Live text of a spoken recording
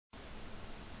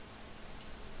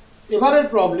এবারের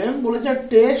প্রবলেম বলেছে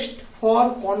test for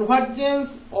convergence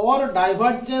or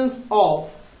divergence of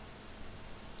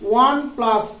 1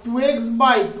 plus 2x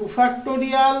by 2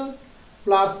 factorial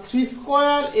plus 3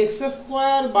 square x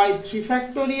square by 3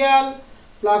 factorial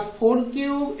plus 4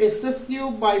 cube x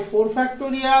cube by 4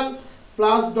 factorial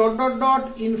plus dot dot dot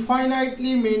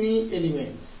infinitely many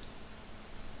elements.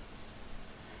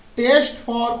 Test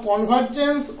for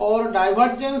convergence or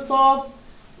divergence of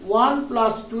 1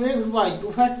 plus 2x by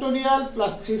 2 factorial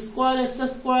plus 3 square x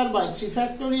square by 3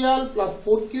 factorial plus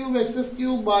 4 cube x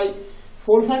cube by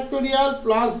 4 factorial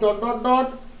plus dot dot dot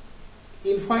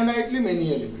infinitely many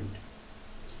element.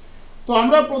 তো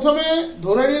আমরা প্রথমে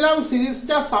ধরে নিলাম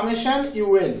সিরিজটা summation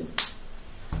un.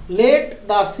 Let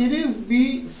the series be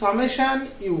summation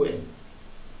un.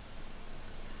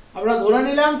 আমরা ধরে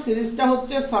নিলাম সিরিজটা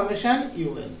হচ্ছে সামেশন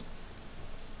un.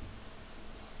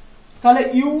 তাহলে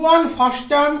u1 first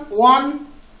term 1,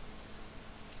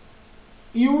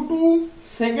 u2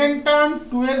 second term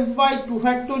 2x by 2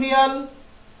 factorial,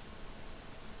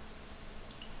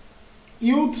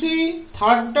 u3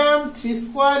 third term 3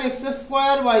 square x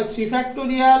square by 3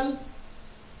 factorial,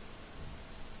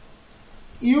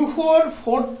 u4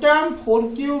 fourth term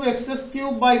 4 cube x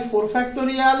cube by 4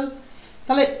 factorial.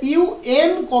 তাহলে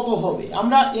un কত হবে?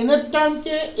 আমরা n এর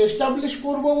টার্মকে এস্টাবলিশ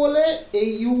করব বলে এই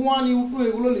u1 u2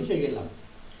 এগুলো লিখে গেলাম।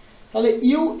 তাহলে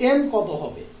un কত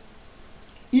হবে?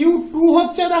 u2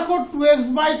 হচ্ছে দেখো 2x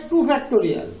by 2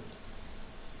 factorial,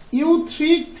 u3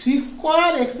 3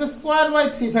 square x square by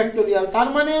 3 factorial, তার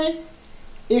মানে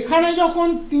এখানে যখন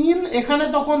 3 এখানে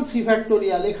তখন 3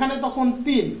 factorial, এখানে তখন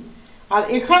 3, আর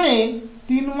এখানে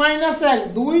 3 1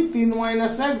 2 3 1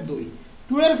 2।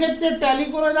 2 এর ক্ষেত্রে ট্যালি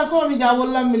করে দেখো, আমি যা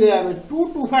বললাম মিলে যাবে। 2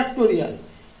 2 factorial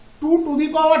 2 to the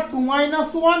power 2 minus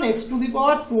 1 x to the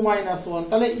power 2 minus 1।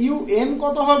 তাহলে un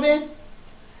কত হবে?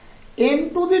 n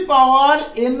to the power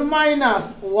n minus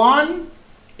 1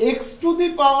 x to the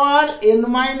power n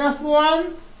minus 1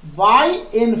 by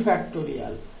n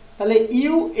factorial। তাহলে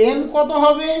un কত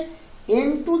হবে? n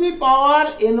to the power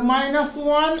n minus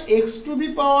 1 x to the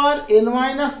power n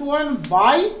minus 1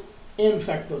 by n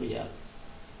factorial।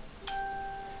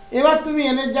 এবার তুমি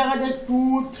n এর জায়গাতে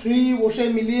 2 3 বসে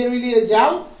মিলিয়ে মিলিয়ে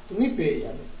যাও, তুমি পেয়ে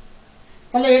যাবে।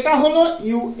 তাহলে এটা হলো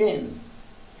un।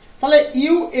 তাহলে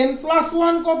un plus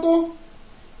 1 কত?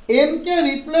 n কে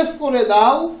রিপ্লেস করে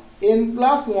দাও n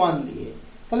plus 1 দিয়ে,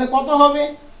 তাহলে কত হবে?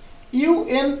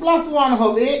 un plus 1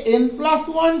 হবে n plus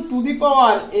 1 to the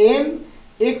power n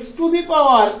x to the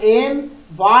power n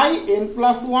by n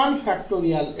plus 1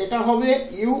 factorial। এটা হবে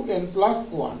un plus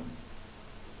 1,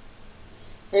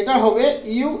 এটা হবে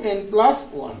un plus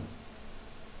 1।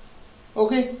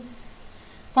 ওকে,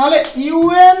 তাহলে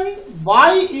un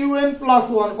by un plus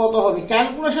 1 কত হবে?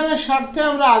 ক্যালকুলেশনের স্বার্থে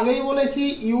আমরা আগেই বলেছি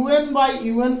un by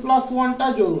un plus 1 টা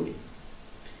জরুরি।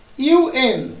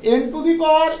 un n to the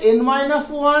power n minus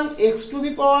 1 x to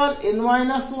the power n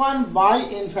minus 1 by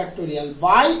n factorial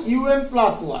by un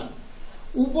plus 1।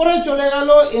 উপরে চলে গেল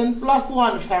n plus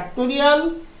 1 factorial,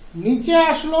 নিচে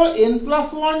আসলো n plus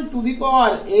 1 to the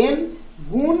power n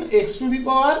গুণ x to the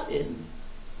power n।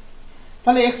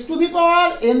 তাহলে x to the power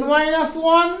n minus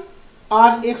 1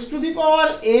 R x to the power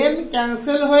n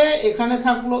cancel হয়ে এখানে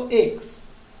থাকলো x,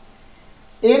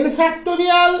 n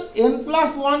factorial n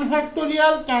plus 1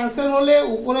 factorial cancel হলে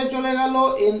উপরে চলে গেল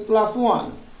n plus 1,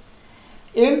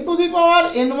 n to the power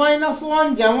n minus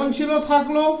 1 যেমন ছিল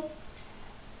থাকলো,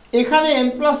 এখানে n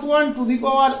plus 1 to the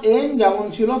power n যেমন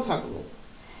ছিল থাকলো।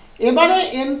 এবারে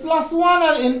n plus 1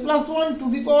 R n plus 1 to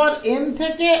the power n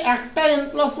থেকে একটা n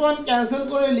plus 1 ক্যান্সেল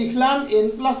করে লিখলাম n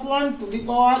plus 1 to the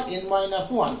power n minus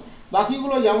 1,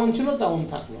 বাকিগুলো যেমন ছিল তেমন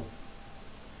থাকলো।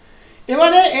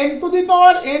 এবারে n to the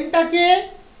power n টাকে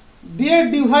দিয়ে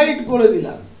ডিভাইড করে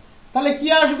দিলাম, তাহলে কি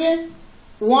আসবে?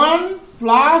 1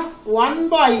 plus 1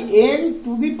 by n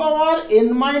to the power n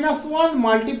minus 1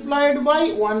 multiplied by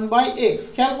 1 by x।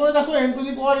 খেয়াল করে দেখো, n to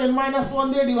the power n minus 1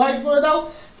 দিয়ে ডিভাইড করে দাও,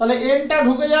 তাহলে n টা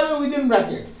ঢুকে যাবে within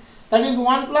bracket, that is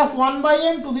 1 plus 1 by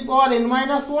n to the power n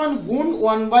minus 1 গুণ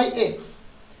 1 by x।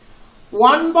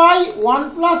 1 by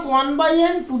 1 plus 1 by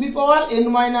n to the power n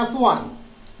minus 1,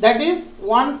 that is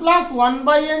 1 plus 1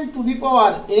 by n to the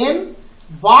power n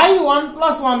by 1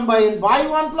 plus 1 by n। by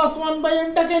 1 plus 1 by n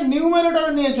টাকে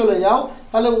নিউমারেটরে নিয়ে চলে যাও,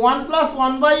 তাহলে 1 plus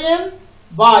 1 by n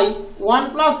by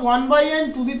 1 plus 1 by n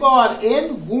to the power n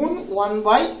গুণ 1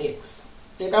 by x।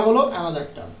 এটা হলো another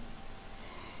term.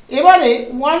 এবারে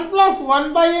 1 plus 1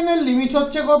 by n এর লিমিট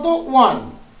হচ্ছে কত? 1,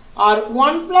 আর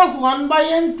 1 plus 1 by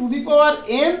n to the power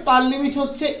n তার লিমিট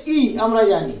হচ্ছে e, আমরা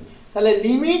জানি। তাহলে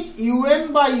limit un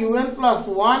by un plus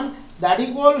 1 that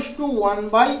equals to 1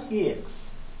 by ex।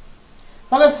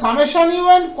 তাহলে সামেশন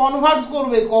ইউএন কনভার্জ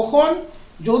করবে কখন,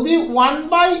 যদি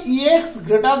 1/ex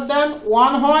গ্রেটার দ্যান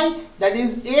 1 হয়, that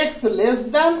is x less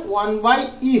than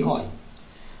 1/e হয়।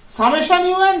 সামেশন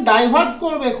ইউএন ডাইভার্স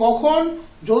করবে কখন,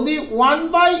 যদি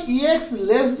 1/ex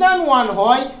লেস দ্যান 1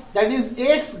 হয়, that is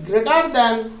x greater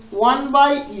than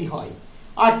 1/e হয়।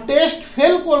 আর টেস্ট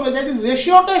ফেল করবে, that is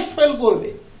ratio test fail করবে।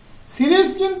 সিরিজ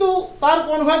কিন্তু তার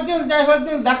কনভার্জেন্স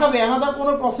ডাইভার্জেন্স দেখাবে, আলাদা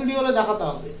কোনো প্রসিডিওরে দেখাতে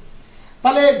হবে।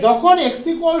 তাহলে যখন x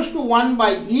ইকুয়ালস টু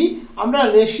 1/e, আমরা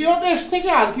রেশিও টেস্ট থেকে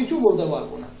আর কিছু বলতে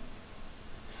পারবো না।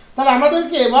 তাহলে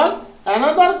আমাদেরকে এবার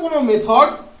অ্যানাদার কোনো মেথড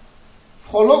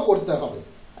ফলো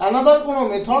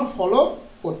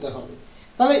করতে হবে,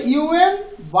 তাহলে un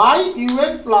by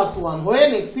un plus 1 when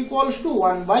x equals to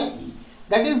 1/e,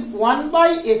 that is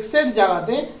 1/x এর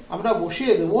জায়গাতে আমরা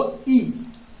বসিয়ে দেব e।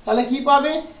 তাহলে কি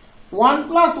পাবে, 1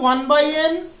 plus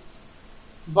 1/n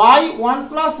by 1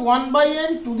 plus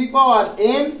 1/n to the power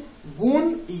n গুণ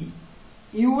e,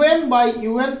 un by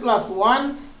un plus 1,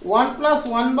 1 plus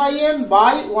 1/n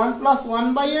by 1 plus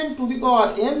 1/n to the power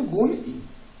n গুণ e।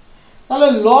 তাহলে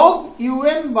log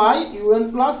un by un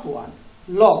plus 1,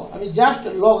 log, আমি just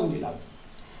log নিলাম।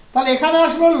 তাহলে এখানে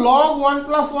আসলো log 1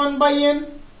 plus 1/n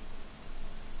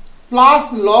plus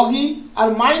log e, আর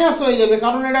minus হয়ে যাবে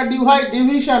কারণ এটা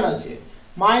ডিভিশন আছে,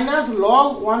 minus log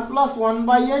 1 plus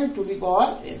 1/n to the power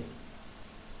n,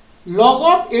 log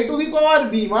of a to the power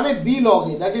b মানে b log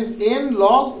a, that is n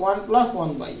log 1 plus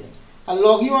 1/n, R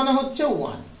log e মানে হচ্ছে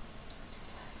 1।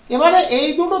 এবারে এই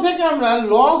দুটো থেকে আমরা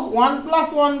log 1 প্লাস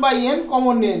 1/n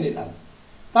কমন নিয়ে নিলাম,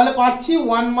 তাহলে পাচ্ছি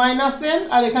 1 মাইনাস n,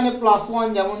 আর এখানে প্লাস 1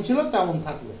 যেমন ছিল তেমন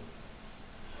থাকলো।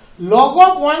 log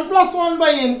of 1 প্লাস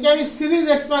 1/n কে আমি সিরিজ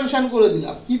এক্সপানশন করে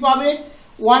দিলাম, কি পাবে,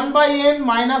 1/n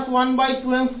minus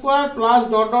 1/2n square plus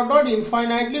dot dot dot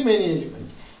infinitely many element.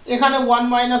 এখানে 1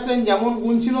 মাইনাস n যেমন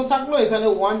গুণ ছিল থাকলো, এখানে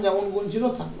 1 যেমন গুণ ছিল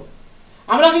থাকলো।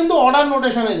 আমরা কিন্তু অর্ডার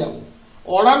নোটেশনে যাব।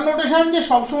 অর্ডার নোটেশন যে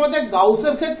সবসময়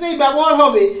গাউসের ক্ষেত্রেই ব্যবহার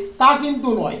হবে তা কিন্তু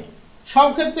নয়, সব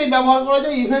ক্ষেত্রেই ব্যবহার করা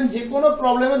যায়, ইভেন যে কোনো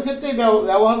প্রবলেমের ক্ষেত্রেই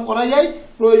ব্যবহার করা যায়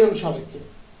প্রয়োজন সাপেক্ষে,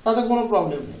 তাতে কোনো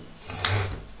প্রবলেম নেই।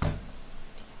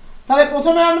 তাহলে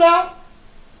প্রথমে আমরা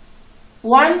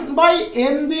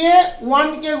 1/n দিয়ে 1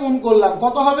 কে গুণ করলাম,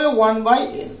 কত হবে,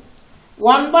 1/n।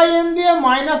 1/n দিয়ে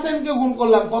মাইনাস n কে গুণ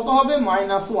করলাম, কত হবে,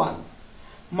 -1।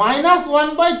 মাইনাস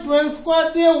 1/2n স্কোয়ার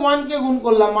দিয়ে 1 কে গুণ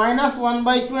করলাম, minus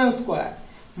 1/2n square.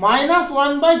 Minus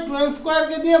 1/2n square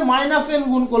কে দিয়ে মাইনাস n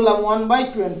গুণ করলাম,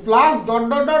 1/2n plus dot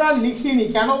dot dot. আর লিখিনি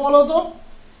কেন বলো তো,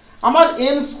 আমার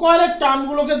n স্কোয়ারের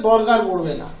টার্মগুলোকে দরকার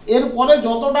পড়বে না, এর পরে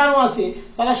যত টার্ম আছে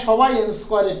তারা সবাই n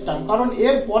স্কোয়ারের টার্ম, কারণ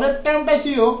এর পরের টার্মটা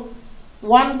ছিল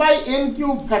 1/n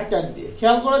কিউব ফ্যাক্টর দিয়ে।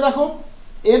 খেয়াল করে দেখো,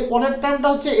 এর পরের টার্মটা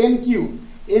হচ্ছে n কিউব,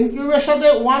 n কিউবের সাথে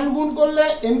 1 গুণ করলে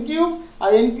n কিউব,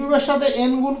 আর n কিউবের সাথে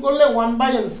n গুণ করলে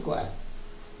 1/n স্কোয়ার।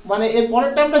 মানে এর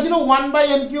পরের টার্মটা ছিল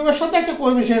 1/n কিউবের সাথে একটা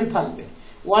কোএফিসিয়েন্ট থাকবে,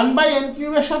 1/n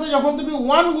কিউবের সাথে যখন তুমি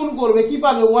 1 গুণ করবে কি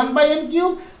পাবে, 1/n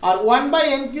কিউব, আর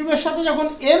 1/n কিউবের সাথে যখন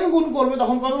n গুণ করবে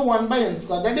তখন পাবে 1/n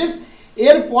স্কোয়ার। দ্যাট ইজ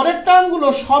এর পরের টার্মগুলো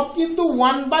সব কিন্তু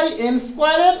 1/n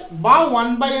স্কোয়ারের বা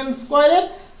 1/n স্কোয়ারের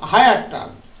higher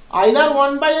term, either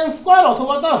 1/n square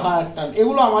অথবা তার হায়ার টার্ম,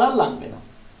 এগুলো আমার আর লাগবে না।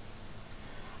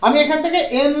 আমি এখান থেকে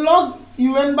n log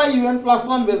un by un plus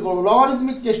 1 বের করবো,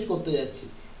 লগারিদমিক টেস্ট করতে যাচ্ছি,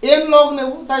 n log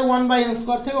নেব, তাই 1/n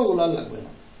স্কোয়ার থেকে ওগুলো আর লাগবে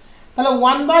না। তাহলে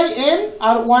 1/n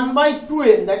R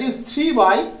 1/2n, that is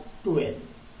 3/2n।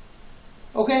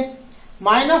 Okay,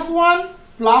 -1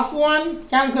 plus 1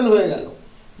 cancel হয়ে গেল,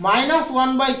 minus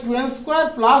 1/2n square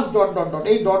plus dot dot dot.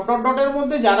 এই ডট ডট ডটের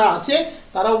মধ্যে যারা আছে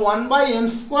তারা 1/n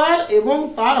স্কোয়ার এবং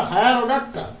তার হায়ার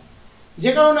অর্ডারটা,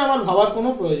 যে কারণে আমার ভাবার কোনো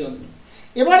প্রয়োজন নেই।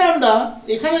 এবার আমরা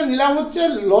এখানে নিলাম হচ্ছে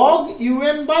log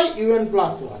un by un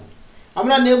plus 1,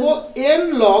 আমরা নেব n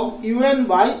log un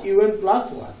by un plus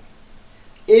 1,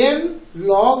 n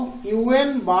log un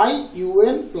by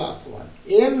un plus 1,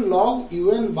 n log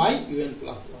un by un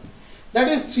plus 1, that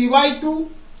is 3/2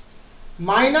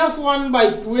 minus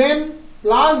 1/2n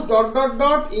plus dot dot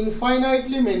dot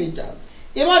infinitely many term.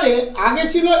 এবারে আগে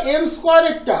ছিল n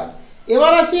স্কোয়ারের term,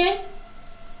 এবার আছে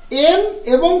n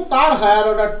এবং তার higher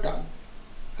order term,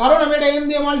 কারণ আমি এটা n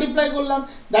দিয়ে মাল্টিপ্লাই করলাম।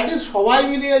 দ্যাট ইজ সবাই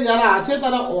মিলিয়ে যারা আছে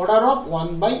তারা order of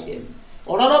 1/n।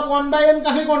 Order of 1/n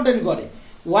কাকে কন্টেন করে,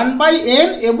 1/n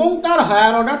এবং তার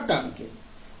হায়ার অর্ডার টার্মকে।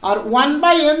 আর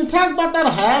 1/n থাক বা তার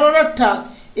হায়ার অর্ডার থাক,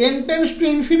 n tends to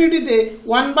ইনফিনিটিতে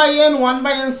 1/n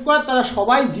 1/n square তারা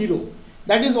সবাই 0।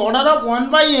 That is order of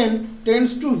 1/n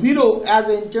tends to 0 as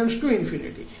n tends to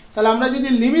infinity. তাহলে আমরা যদি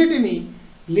লিমিট নিই,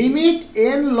 limit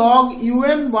n log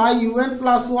un by un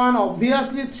plus 1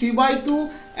 obviously 3/2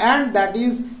 and that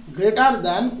is greater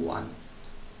than 1.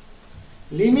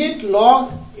 limit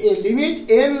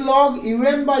n log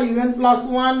un by un plus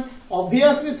 1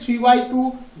 obviously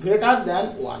 3/2 greater than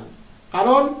 1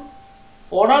 কারণ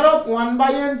order of 1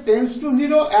 by n tends to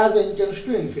 0 as n tends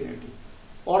to infinity.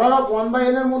 order of 1 by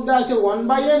n এর মধ্যে আছে 1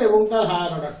 by n এবং তার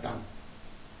higher order term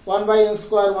 1 by n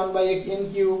square 1 by n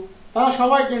cube তারা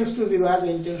সবাই tends to 0 as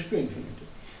n tends to infinity.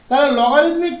 তাহলে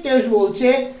logarithmic test বলছে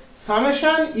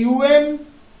summation un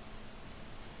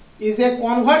is a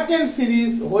convergent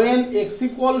series when x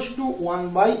equals to 1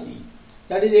 by e.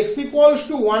 That is x equals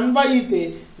to 1 by e তে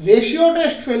ratio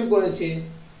test fail করেছে,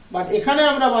 but এখানে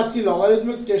আমরা পাচ্ছি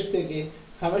logarithmic test থেকে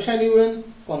summation un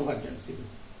convergent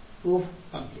series. Proof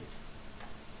complete.